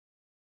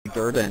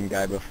Durden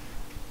guy before.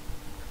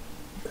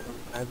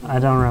 I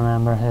don't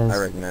remember his. I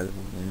recognize his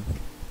name.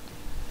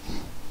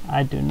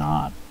 I do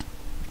not.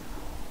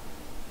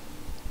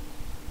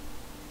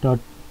 Da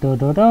da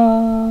da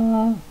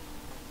da.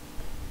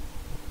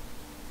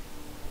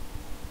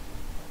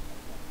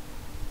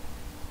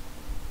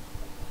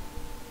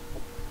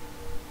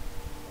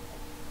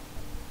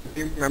 Do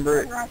you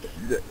remember?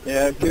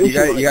 Yeah, You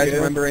guys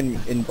remember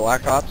in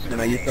Black Ops when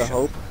I used to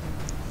hope?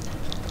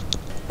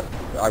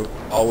 I would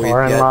always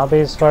Foreign get.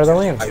 lobbies for the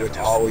win. I would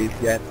always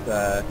get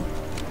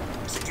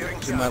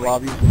in my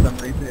lobbies for some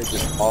reason. It's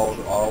just all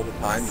the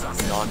time,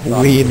 non-stop.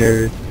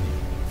 Wieners.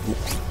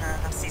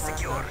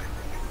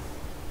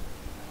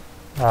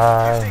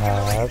 I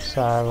have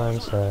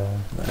silencer.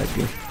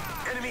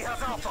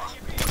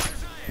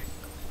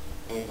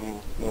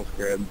 Most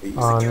grab these.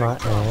 On my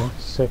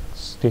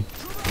N60.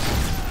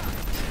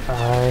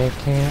 I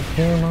can't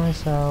hear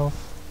myself.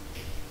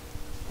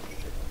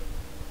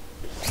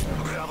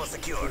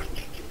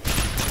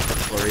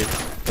 Flurry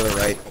to the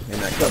right in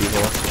that cubby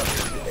hole.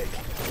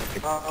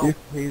 Oh,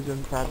 he's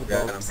inside the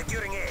Got boat. him.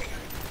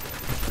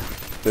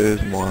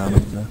 There's more on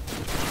him now.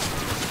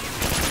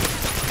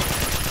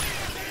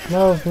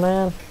 Move,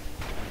 man.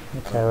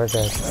 Okay, we're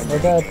good. We're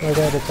good. We're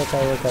good. It's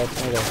okay. We're good.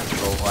 We're good.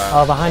 Oh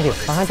wow. Oh, behind you.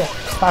 Behind you.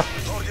 Fuck.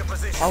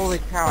 Holy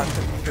cow, I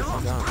couldn't shoot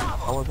my gun.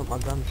 I wasn't my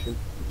gun shoot.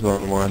 There's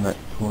one more on that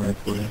corner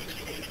for you.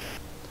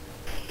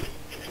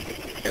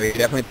 Yeah, we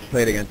definitely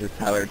played against this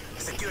Tyler.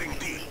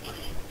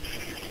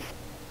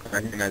 I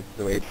recognize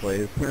the way he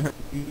plays.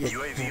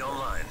 UAV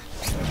online.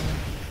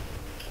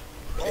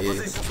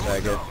 He's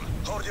that good.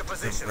 Hold your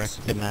positions.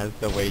 Recognize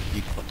the way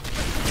he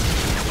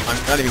plays.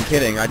 I'm not even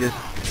kidding. I just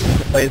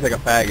plays like a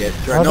faggot.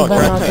 How did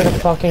I not get a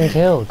fucking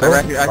kill? Go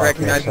I fuck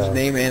recognize his yourself.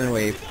 name and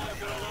wave.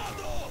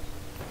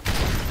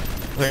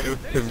 Played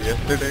with him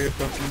yesterday or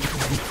something.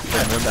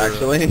 I remember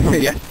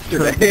actually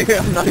yesterday.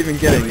 I'm not even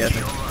kidding. Yes,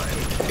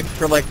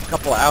 for like a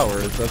couple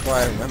hours. That's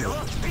why I remember.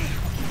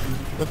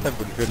 Must have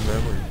a good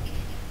memory.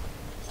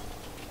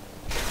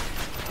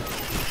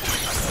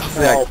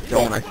 Yeah,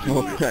 don't I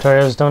smoke that.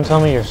 Toreos, don't tell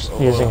me you're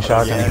using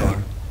shotgun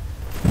again.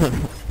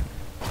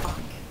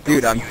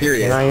 Dude, I'm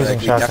serious. You're not using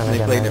We shotgun definitely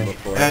again, played are him you?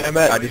 before.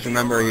 I just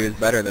remember he was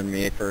better than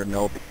me for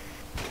no.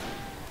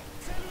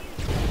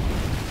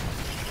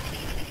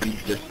 He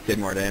just did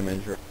more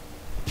damage.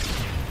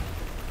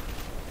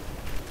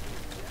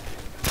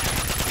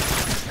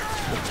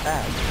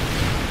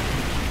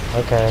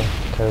 Okay,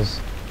 because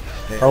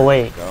There Oh,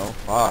 wait. we go.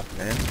 Fuck,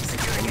 man.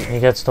 he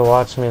gets to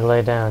watch me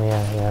lay down.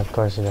 Yeah, of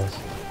course he does.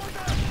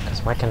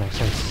 Because my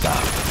connection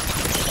sucks.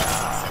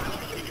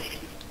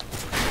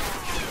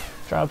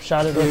 Drop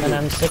shot it with an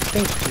M60.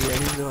 Yeah,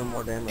 he's doing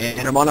more damage.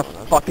 And I'm on a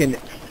fucking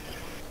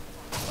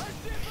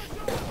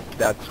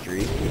that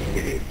streak.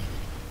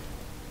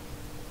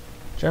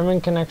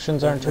 German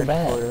connections aren't too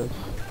bad.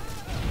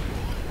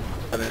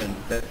 I'm in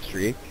that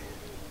streak.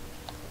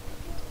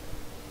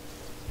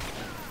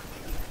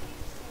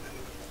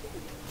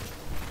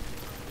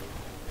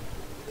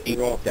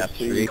 Death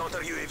streak. Counter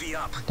UAV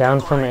up. Down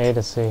from A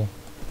to C.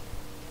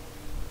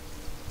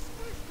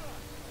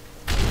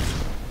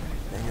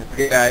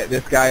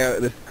 This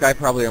guy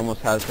probably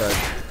almost has a.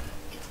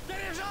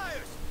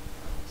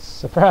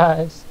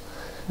 Surprise!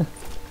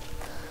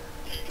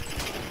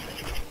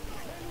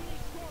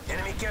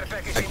 Enemy care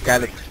package A guy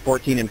that's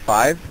 14 and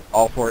 5.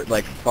 All four,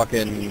 like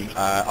fucking,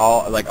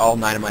 all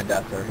 9 of my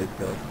deaths are his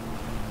kills.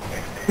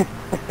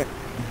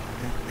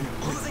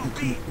 losing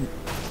B.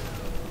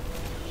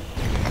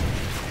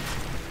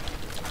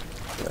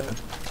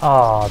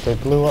 Oh, they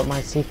blew up my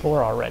C4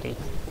 already.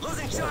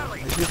 Losing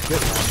Charlie.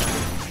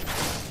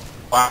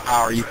 Wow,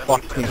 are you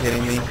fucking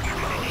kidding me?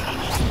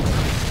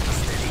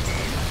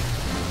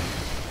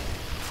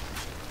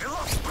 We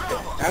lost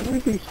Bravo.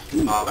 Everything's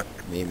fuck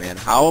me, man.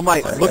 How am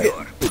I? Look at,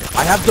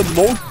 I have the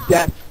most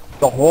deaths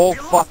the whole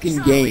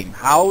fucking game.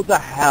 How the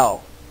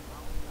hell?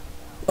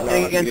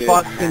 Playing against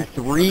fucking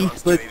 3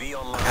 splits, UAV I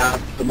online.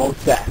 have the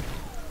most deaths.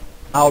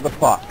 How the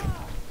fuck?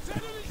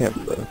 Can't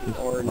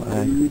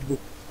believe this.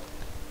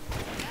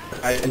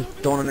 I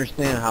just don't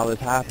understand how this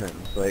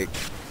happens. Like,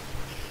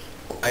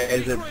 why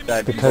is it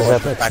that Because people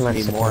Epic's affect me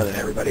Mexican. more than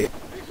everybody?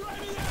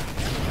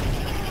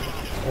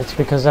 It's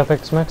because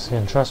Epic's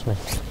Mexican, trust me.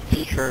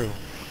 It's true.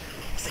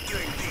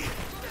 Securing B.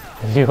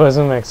 If he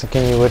wasn't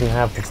Mexican, you wouldn't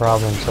have the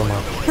problem so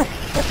much.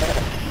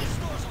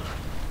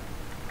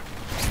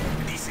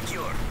 B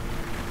secure.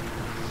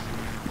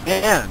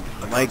 Man,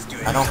 like,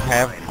 I don't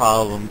have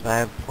problems. I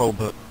have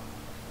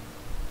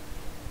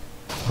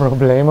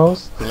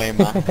Problemos?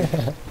 problema.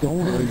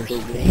 don't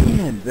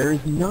understand. There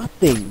is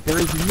nothing. There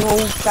is no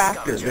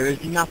factor. There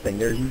is nothing.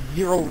 There is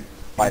zero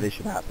why this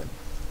should happen.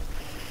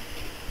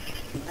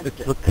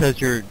 It's because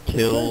your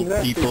kill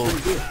people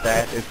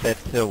stat is set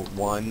to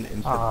 1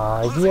 instead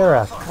of You're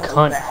a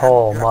cunt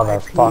hole,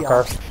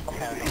 motherfucker.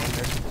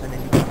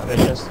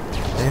 Vicious.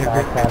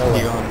 Back that away.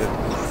 you on the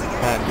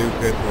not do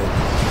good with.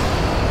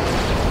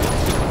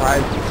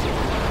 Surprised me.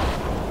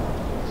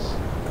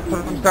 That's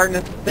what I'm starting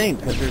to think,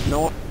 because there's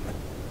no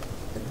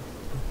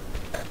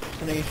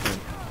explanation.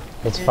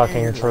 It's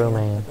fucking true,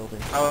 man.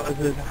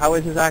 How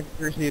is his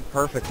accuracy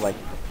perfect? Like,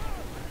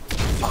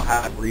 I'll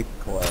have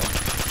recoil. It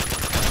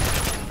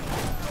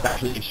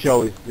actually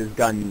shows his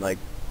gun like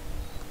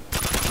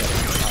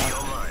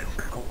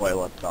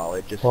recoil up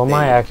solid. Just Well,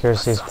 my stays.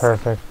 accuracy's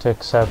perfect,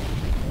 except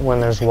when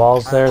there's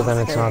walls there, then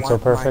it's not so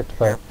perfect,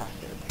 but...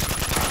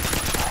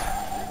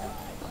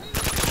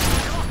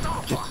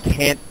 Just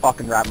can't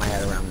fucking wrap my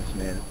head around this,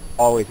 man. It's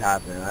always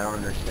happening. I don't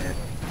understand.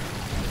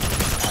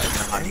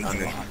 I don't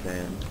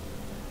understand.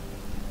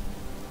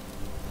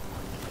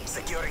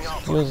 Securing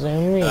Alpha.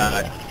 Using me.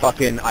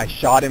 I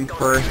shot him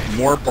first,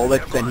 more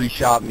bullets than he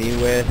shot me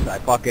with. I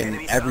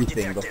fucking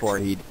everything before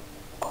he the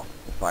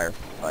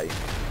firefight.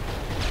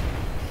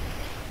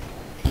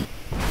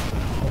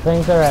 I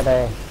think they're at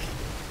A.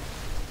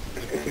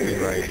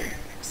 You're right.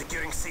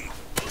 Securing C.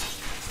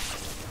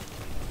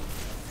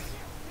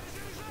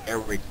 There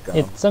we go.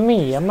 It's a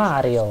me, a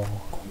Mario.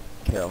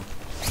 Kill.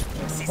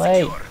 C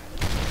Wait. secure.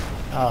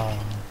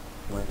 Oh.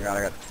 Oh my god,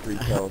 I got 3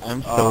 kills.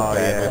 I'm so Oh,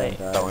 bad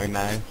yeah. at throwing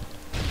knives.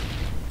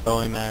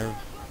 Throwing knives.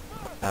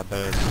 I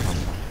bet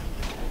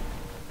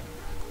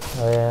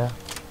Oh yeah.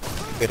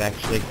 could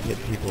actually hit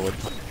people with.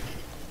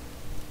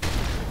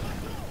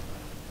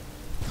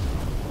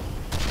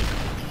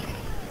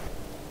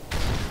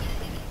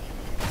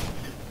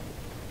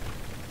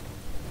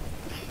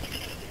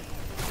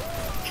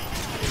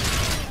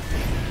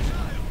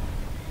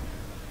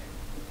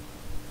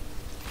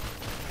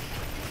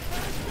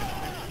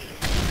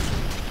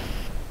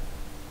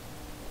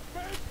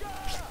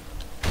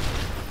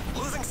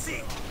 Losing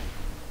C.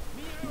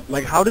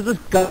 Like, how does this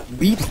guy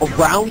leap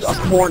around a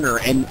corner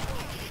and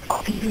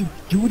fucking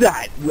do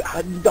that?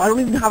 I don't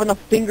even have enough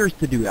fingers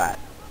to do that.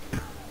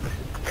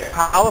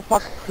 How the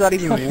fuck does that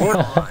even work?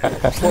 Well,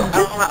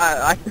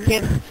 I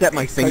can't set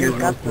my fingers in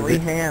those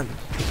positions. hands.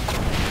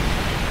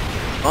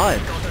 Fun.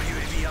 Counter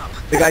UAV up.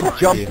 The guy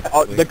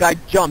jumps. The guy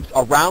jumps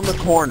around the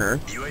corner,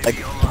 like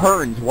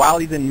turns while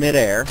he's in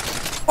midair.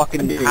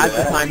 Fucking has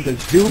the time to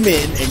zoom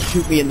in and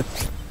shoot me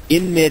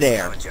in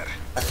midair. Roger.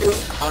 I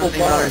don't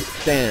even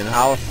understand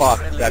how the fuck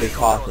that is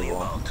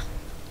possible.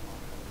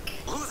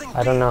 Losing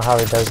I don't know how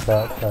he does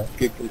that, but...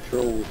 Good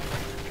control.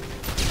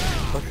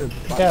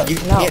 Go, You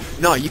no.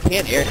 can't. No, you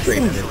can't air straight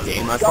in this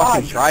game. I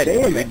fucking tried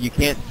it, dude. You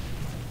can't.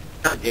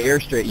 Not air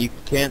straight. You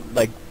can't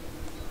like.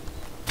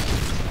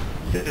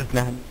 This is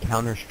not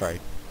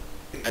Counter-Strike.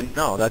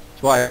 No, that's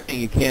why I think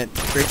you can't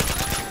straight.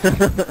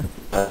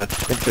 I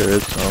think there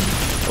is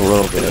a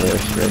little bit of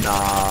this straight.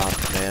 Nah,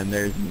 man,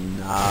 there's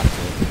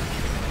nothing.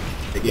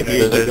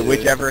 There's-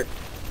 Whichever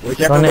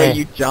Funny. way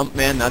you jump,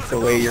 man, that's the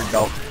way you're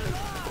going.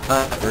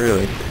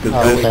 Really? Because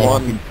Oh, there's okay.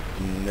 one.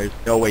 There's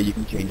no way you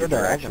can change your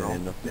direction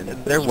in the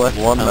There was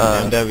one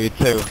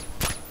MW2.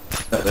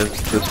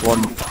 There's this one.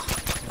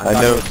 I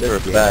know for a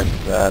fact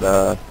that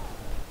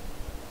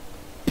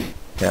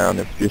down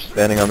if you're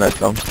standing on that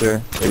dumpster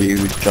where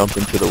you jump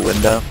into the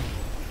window,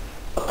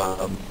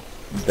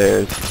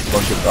 there's a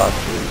bunch of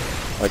boxes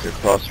like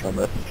across from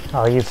it.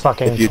 Oh, you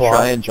fucking If you twat.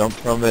 try and jump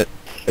from it,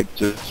 like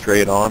just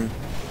straight on,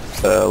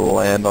 to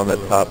land on the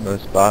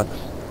topmost box,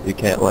 you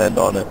can't land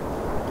on it.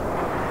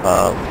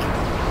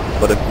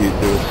 But if you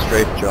do a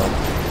straight jump,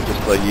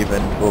 just like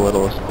even the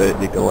littlest bit,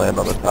 you can land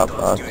on the top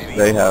box.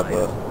 They have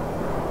a...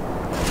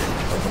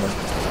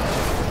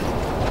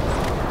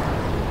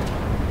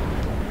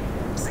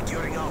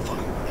 Securing Alpha.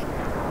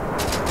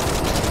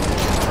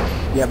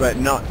 Yeah, but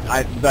no,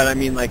 I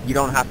mean, like, you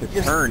don't have to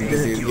turn to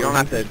do. You don't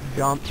have to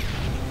jump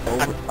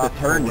over the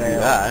turn to do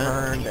that.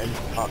 Turn and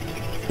up.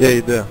 Yeah,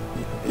 you do.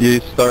 You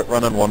start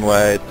running one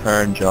way,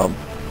 turn, jump.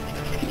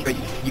 But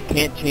you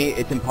can't change.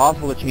 It's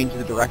impossible to change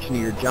the direction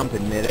of your jump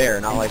in midair,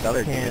 not like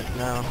other games.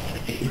 No.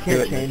 You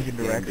can't change your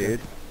direction. dude.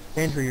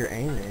 Change where you're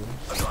aiming.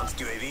 Advanced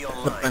UAV That's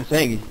what I'm online.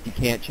 saying. Is you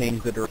can't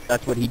change the direction.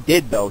 That's what he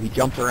did, though. He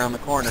jumped around the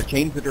corner,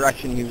 changed the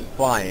direction he was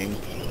flying.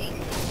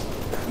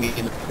 Me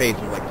in the face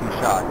with like 2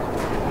 shots.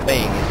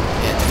 Saying is you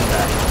can't do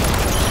that.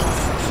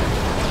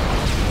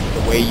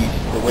 The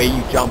way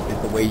you jump is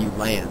the way you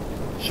land.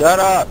 Shut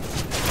up.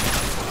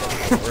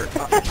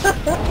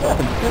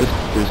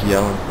 Just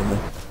yelling for me.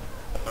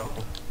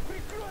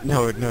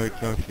 No,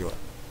 you are.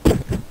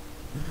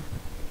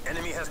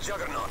 Enemy has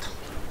Juggernaut.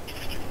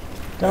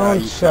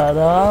 Don't shut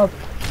up.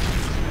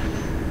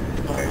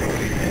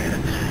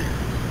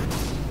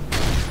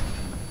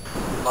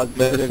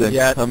 Missing.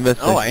 Yeah. I'm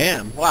missing. Oh, I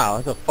am. Wow,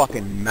 that's a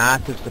fucking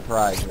massive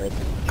surprise, right?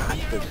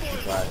 Massive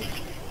surprise.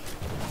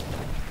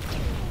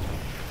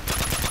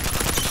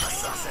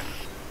 Assassin.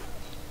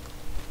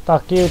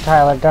 Fuck you,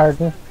 Tyler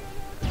Garden.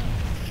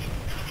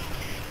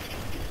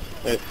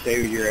 Let's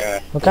say your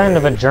What kind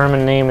of a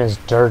German name is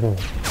Durden?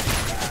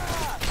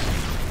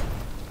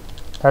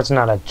 That's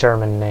not a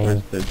German name.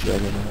 Where's the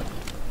juggernaut?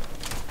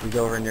 He's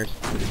over in there.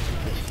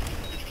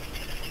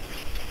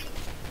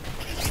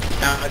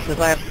 Now, it says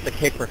I have the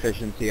kick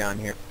proficiency on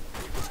here.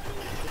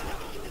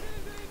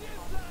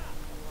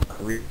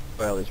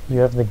 Recoil is You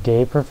have the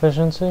gay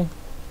proficiency?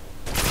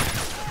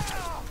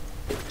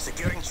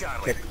 Securing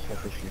Charlie. kick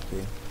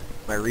proficiency.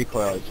 My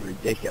recoil is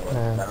ridiculous.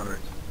 Yeah. I don't know.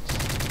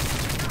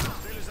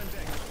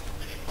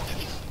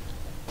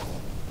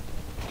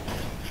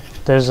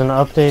 There's an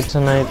update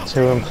tonight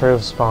to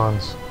improve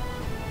spawns.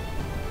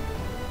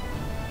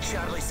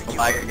 Charlie secure.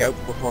 Lag it out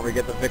before we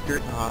get the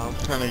victory. I'm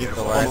trying to get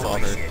the Almost lag on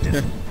appreciated.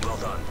 it. Well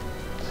done.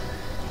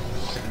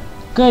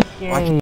 Good Watch game.